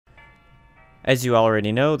As you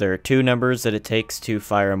already know, there are two numbers that it takes to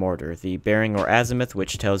fire a mortar, the bearing or azimuth,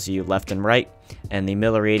 which tells you left and right, and the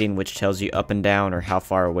miller rating, which tells you up and down or how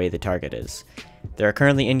far away the target is. There are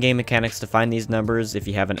currently in-game mechanics to find these numbers. If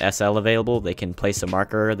you have an SL available, they can place a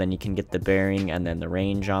marker, then you can get the bearing and then the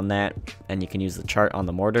range on that, and you can use the chart on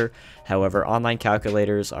the mortar. However, online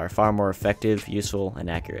calculators are far more effective, useful,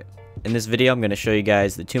 and accurate. In this video, I'm going to show you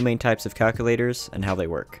guys the two main types of calculators and how they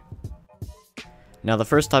work. Now, the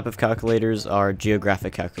first type of calculators are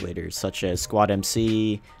geographic calculators, such as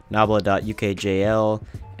SquadMC, nabla.ukjl,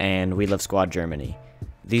 and We Love Squad Germany.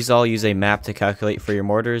 These all use a map to calculate for your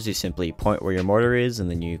mortars. You simply point where your mortar is,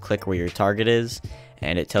 and then you click where your target is,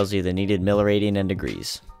 and it tells you the needed miller rating and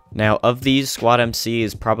degrees. Now, of these, SquadMC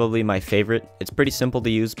is probably my favorite. It's pretty simple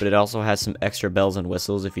to use, but it also has some extra bells and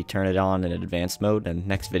whistles if you turn it on in advanced mode, and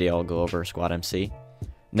next video I'll go over SquadMC.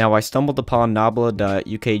 Now, I stumbled upon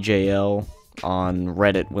nabla.ukjl on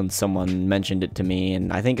Reddit when someone mentioned it to me,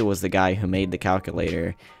 and I think it was the guy who made the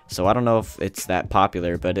calculator, so I don't know if it's that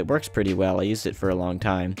popular, but it works pretty well. I used it for a long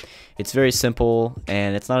time. It's very simple,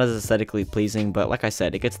 and it's not as aesthetically pleasing, but like I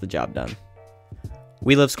said, it gets the job done.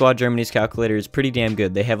 We Love Squad Germany's calculator is pretty damn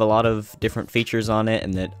good. They have a lot of different features on it,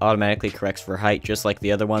 and it automatically corrects for height just like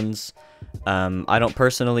the other ones. I don't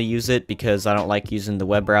personally use it because I don't like using the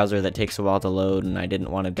web browser that takes a while to load, and I didn't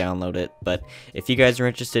want to download it. But if you guys are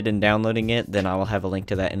interested in downloading it, then I will have a link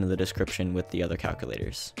to that in the description with the other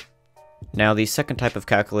calculators. Now, the second type of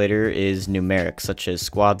calculator is numeric, such as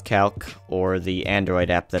SquadCalc or the Android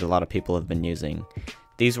app that a lot of people have been using.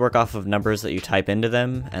 These work off of numbers that you type into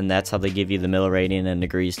them, and that's how they give you the miller rating and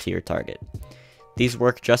degrees to your target. These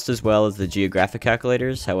work just as well as the geographic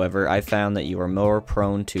calculators. However, I found that you are more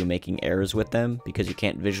prone to making errors with them because you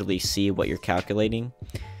can't visually see what you're calculating.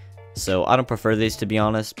 So I don't prefer these, to be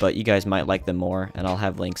honest, but you guys might like them more, and I'll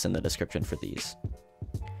have links in the description for these.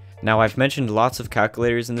 Now, I've mentioned lots of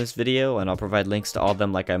calculators in this video, and I'll provide links to all of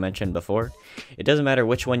them like I mentioned before. It doesn't matter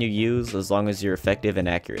which one you use as long as you're effective and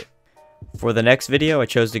accurate. For the next video, I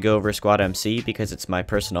chose to go over SquadMC because it's my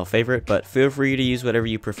personal favorite, but feel free to use whatever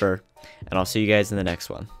you prefer, and I'll see you guys in the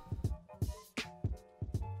next one.